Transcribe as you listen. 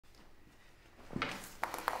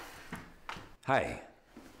Hi.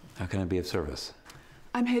 How can I be of service?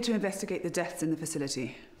 I'm here to investigate the deaths in the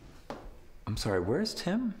facility. I'm sorry, where's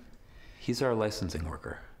Tim? He's our licensing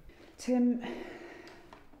worker. Tim...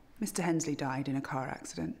 Mr. Hensley died in a car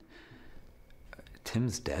accident.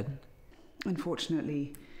 Tim's dead?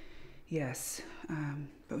 Unfortunately, yes.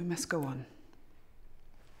 But we must go on.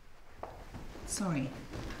 Sorry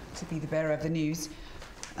to be the bearer of the news.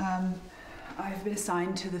 I've been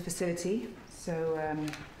assigned to the facility, so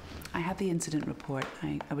I have the incident report.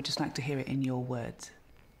 I would just like to hear it in your words.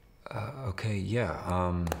 Okay,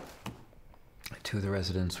 yeah. 2 of the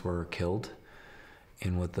residents were killed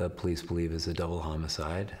in what the police believe is a double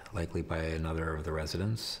homicide, likely by another of the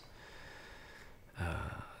residents.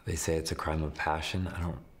 They say it's a crime of passion. I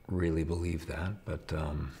don't really believe that, but...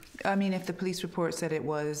 I mean, if the police report said it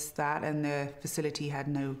was that and the facility had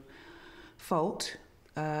no fault,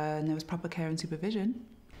 and there was proper care and supervision...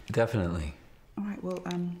 Definitely. All right, well,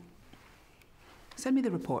 send me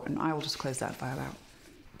the report and I will just close that file out.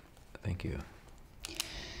 Thank you.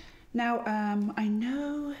 Now, I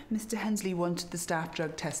know Mr. Hensley wanted the staff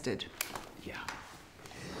drug tested. Yeah.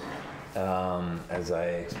 As I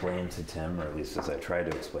explained to Tim, or at least as I tried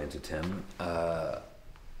to explain to Tim, our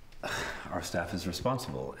staff is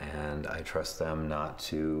responsible, and I trust them not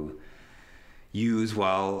to use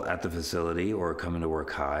while at the facility or come into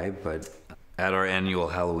work high, but at our annual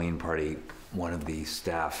Halloween party, one of the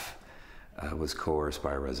staff was coerced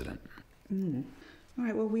by a resident. All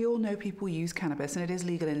right, well, we all know people use cannabis and it is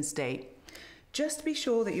legal in the state. Just be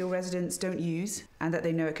sure that your residents don't use and that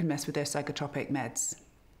they know it can mess with their psychotropic meds.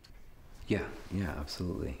 Yeah,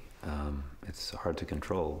 absolutely. It's hard to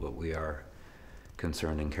control, but we are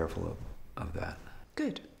concerned and careful of that.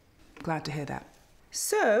 Good. Glad to hear that.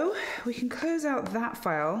 So, we can close out that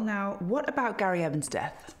file. Now, what about Gary Evans'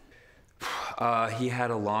 death? He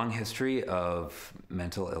had a long history of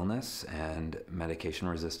mental illness and medication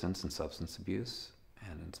resistance and substance abuse.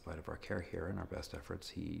 And in spite of our care here and our best efforts,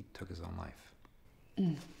 he took his own life.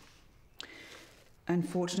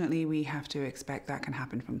 Unfortunately, we have to expect that can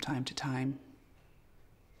happen from time to time.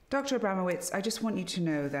 Dr. Abramowitz, I just want you to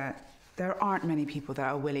know that there aren't many people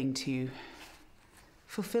that are willing to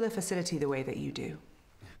fulfill a facility the way that you do.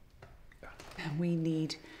 Yeah. We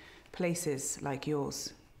need places like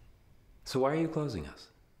yours. So why are you closing us?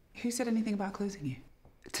 Who said anything about closing you?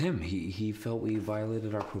 Tim, he felt we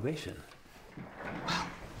violated our probation. Well,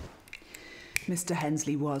 Mr.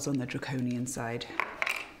 Hensley was on the draconian side.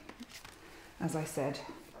 As I said,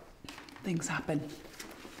 things happen.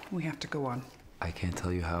 We have to go on. I can't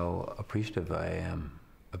tell you how appreciative I am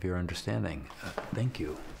of your understanding. Thank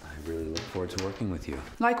you. I really look forward to working with you.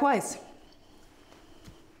 Likewise.